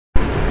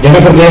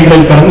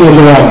ജനഹൃദയങ്ങളിൽ കടന്നു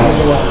ചെല്ലുവാൻ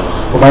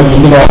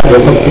ഇന്ദിര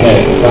ജോസഫിന്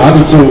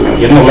സാധിച്ചു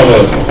എന്നുള്ളത്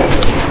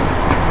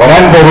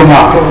വരാൻ പോകുന്ന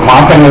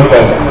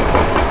മാറ്റങ്ങൾക്ക്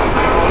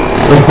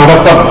ഒരു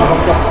തുടക്കം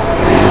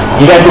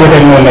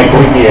ഈരാറ്റുപേട്ടയിൽ തന്നെ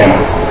കുറിക്കുകയാണ്.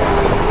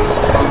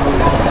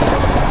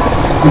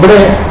 ഇവിടെ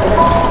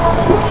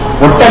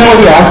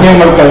ഒട്ടനവധി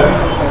ആശയങ്ങൾക്ക്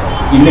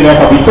ഇന്ദിര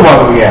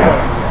വിത്തുവാകുകയാണ്.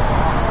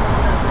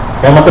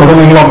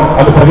 കേരളത്തിലുടനീളം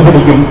അത്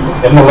പ്രതിഫലിക്കും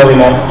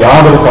എന്നുള്ളതിന്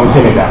യാതൊരു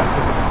സംശയമില്ല.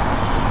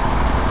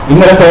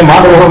 ഇന്നലത്തെ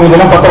മാതൃഭൂമി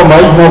ദിനപത്രം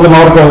വായിച്ചു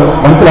നോക്കുന്നവർക്ക്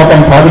മനസ്സിലാക്കാൻ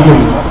സാധിക്കും.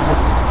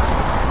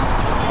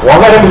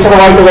 വളരെ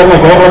വിശദമായിട്ട് തന്നെ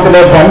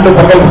കേരളത്തിലെ 2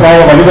 പ്രഗത്ഭരായ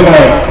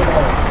വനിതകളെ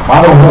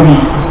മാതൃഭൂമി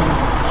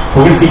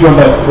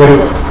പുകഴ്ത്തിക്കൊണ്ട് ഒരു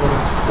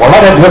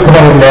വളരെ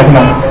ദീർഘമായ ഒരു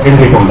ലേഖനം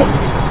എഴുതിയിട്ടുണ്ട്.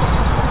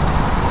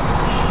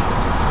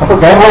 അപ്പോൾ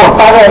കേരളം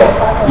ഒട്ടാകെ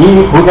ഈ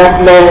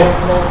ഗുജറാത്തിലെ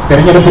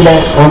തെരഞ്ഞെടുപ്പിലെ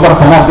കോൺഗ്രസ്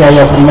സ്ഥാനാർത്ഥിയായ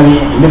ശ്രീമതി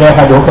ഇന്ദിര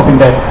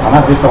ജോസഫിന്റെ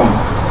അനാഥിത്വം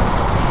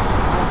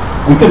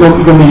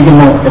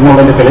ഉറ്റുനോക്കിക്കൊണ്ടിരിക്കുന്നു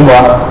എന്നുള്ളതിന്റെ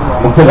തെളിവാണ്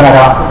മുഖ്യധാര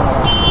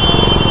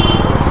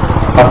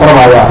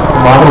പത്രമായ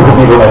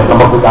മാതൃഭൂമിയിലൂടെ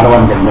നമുക്ക്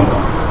കാണുവാൻ കഴിഞ്ഞത്.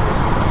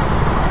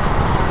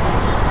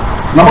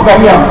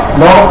 നമുക്കറിയാം,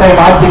 ലോകത്തെ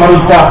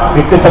മാറ്റിമറിച്ച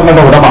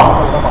വ്യക്തിത്വങ്ങളുടെ ഉടമ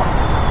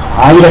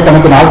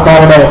ആയിരക്കണക്കിന്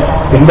ആൾക്കാരുടെ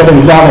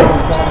പിന്തുണയില്ലാതെ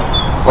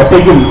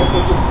ഒറ്റയ്ക്കും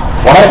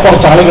വളരെ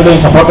കുറച്ച്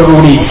ആളുകളുടെയും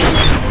സപ്പോർട്ടോടുകൂടി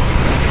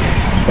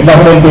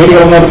എല്ലാവരുടെയും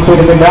പേരുകളൊന്നും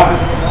എടുത്തുവരുന്നില്ല.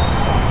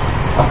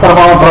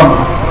 അത്രമാത്രം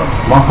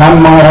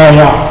മഹാന്മാരായ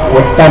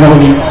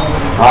ഒട്ടനവധി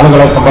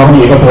ആളുകളെ സംഭാവന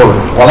ചെയ്തപ്പോൾ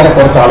വളരെ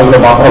കുറച്ച് ആളുകൾ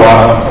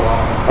മാത്രമാണ്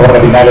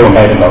അവരുടെ പിന്നാലെ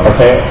ഉണ്ടായിരുന്നത്.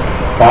 പക്ഷേ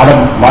കാലം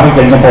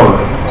മാറിക്കഴിഞ്ഞപ്പോൾ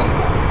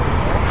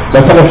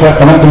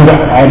ദശലക്ഷക്കണക്കിന്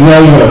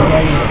അനുയായികൾ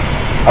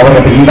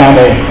അവരുടെ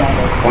പിന്നാലെ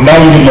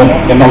ഉണ്ടായിരുന്നു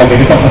എന്നുള്ള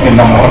ചരിത്രത്തിൽ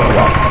നാം ഓർക്കുക.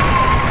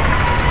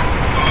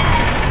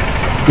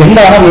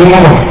 എന്താണ്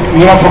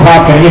നിയമസഭാ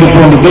തെരഞ്ഞെടുപ്പ്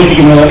കൊണ്ട്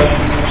ഉദ്ദേശിക്കുന്നത്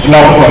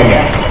എല്ലാവർക്കും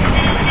അറിയാം.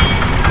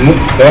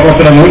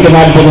 കേരളത്തിലെ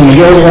 140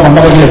 നിയോജക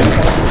മണ്ഡലങ്ങളിൽ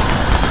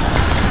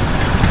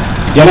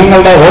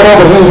ജനങ്ങളുടെ ഓരോ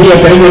പ്രതിനിധിയെ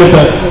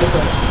തെരഞ്ഞെടുത്ത്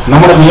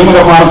നമ്മുടെ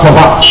നിയമനിർമ്മാണ സഭ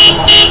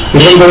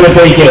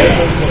തിരുവനന്തപുരത്തേക്ക്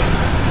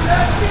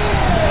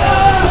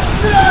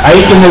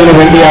അയക്കുന്നതിന്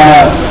വേണ്ടിയാണ്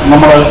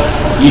നമ്മൾ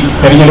ഈ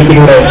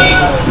തെരഞ്ഞെടുപ്പിലൂടെ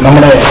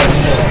നമ്മുടെ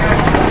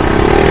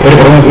ഒരു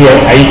പ്രതിനിധിയെ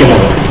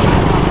അയക്കുന്നത്.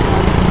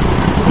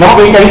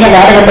 നമുക്ക് ഈ കഴിഞ്ഞ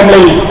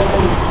കാലഘട്ടങ്ങളിൽ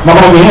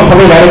നമ്മുടെ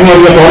നിയമസഭയിൽ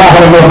അരങ്ങേറിയ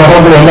കോലാഹലങ്ങളും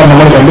ബഹളങ്ങളും എല്ലാം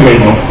നമ്മൾ കണ്ടു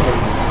കഴിഞ്ഞു.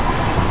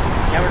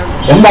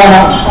 എന്താണ്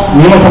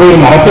നിയമസഭയിൽ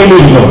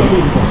നടത്തേണ്ടിയിരുന്നത്?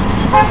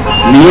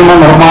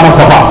 നിയമനിർമ്മാണ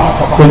സഭ,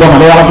 ശുദ്ധ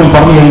മലയാളത്തിൽ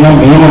പറഞ്ഞു കഴിഞ്ഞാൽ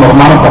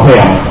നിയമനിർമ്മാണ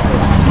സഭയാണ്.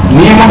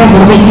 നിയമങ്ങൾ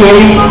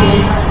നിർമ്മിക്കുകയും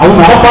അത്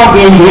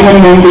നടപ്പാക്കുകയും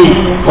ചെയ്യുന്നതിന് വേണ്ടി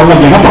ഉള്ള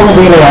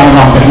ജനപ്രതിനിധികളെയാണ്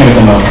നാം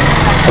തിരഞ്ഞെടുക്കുന്നത്.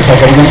 പക്ഷേ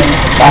കഴിഞ്ഞ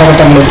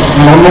കാലഘട്ടങ്ങളിൽ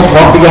ഞാനൊന്നും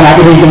ഓർപ്പിക്കാൻ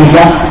ആഗ്രഹിക്കുന്നില്ല.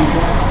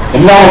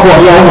 എല്ലാവർക്കും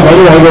അറിയാവുന്ന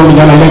കാര്യമായതുകൊണ്ട്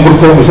ഞാൻ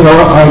അതിനെക്കുറിച്ച്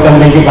വിശദമായിട്ട്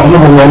അതിലേക്ക് കടന്നു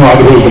പോകുവാനും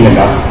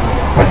ആഗ്രഹിക്കുന്നില്ല.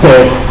 പക്ഷേ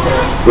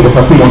ഒരു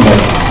സത്യമുണ്ട്,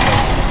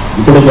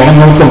 ഇവിടെ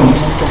ജനങ്ങൾക്കും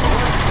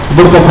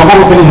ഇവിടുത്തെ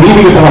സമൂഹത്തിന്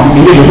നീതി കിട്ടണം,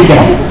 നീതി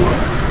ലഭിക്കണം.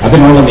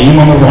 അതിനുള്ള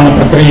നിയമനിർവഹണ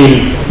പ്രക്രിയയിൽ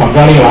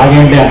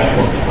പങ്കാളികളാകേണ്ട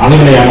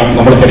ആളുകളെയാണ്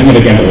നമ്മൾ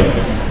തിരഞ്ഞെടുക്കേണ്ടത്.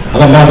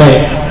 അതല്ലാതെ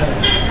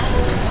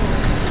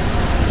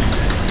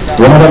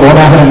വളരെ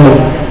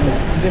ഗോഡാഹരങ്ങളും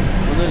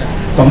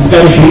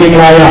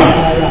സംസ്കാരശൂന്യങ്ങളായ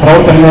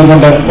പ്രവർത്തനങ്ങൾ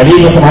കൊണ്ട്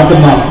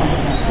മലീമസമാക്കുന്ന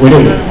ഒരു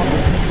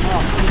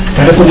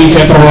സരസ്വതി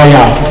ക്ഷേത്രമായ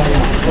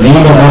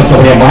നിയമനിർമ്മാണ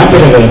സഭയെ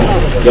മാറ്റരുത്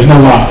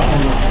എന്നുള്ള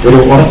ഒരു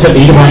ഉറച്ച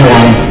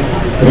തീരുമാനമാണ്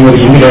ശ്രീമതി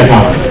ഇന്ദിര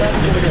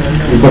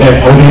ഇവിടെ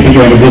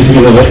അവതരിപ്പിക്കുവാൻ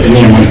ഉദ്ദേശിക്കുന്നത് എന്ന്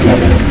ഞാൻ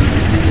മനസ്സിലാക്കുന്നു.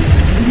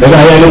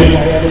 ഏതായാലും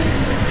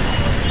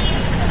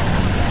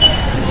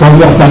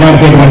കോൺഗ്രസ്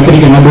സ്ഥാനാർത്ഥിയായിട്ട്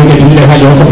മത്സരിക്കുന്ന ഇന്ദിര ജോസഫ്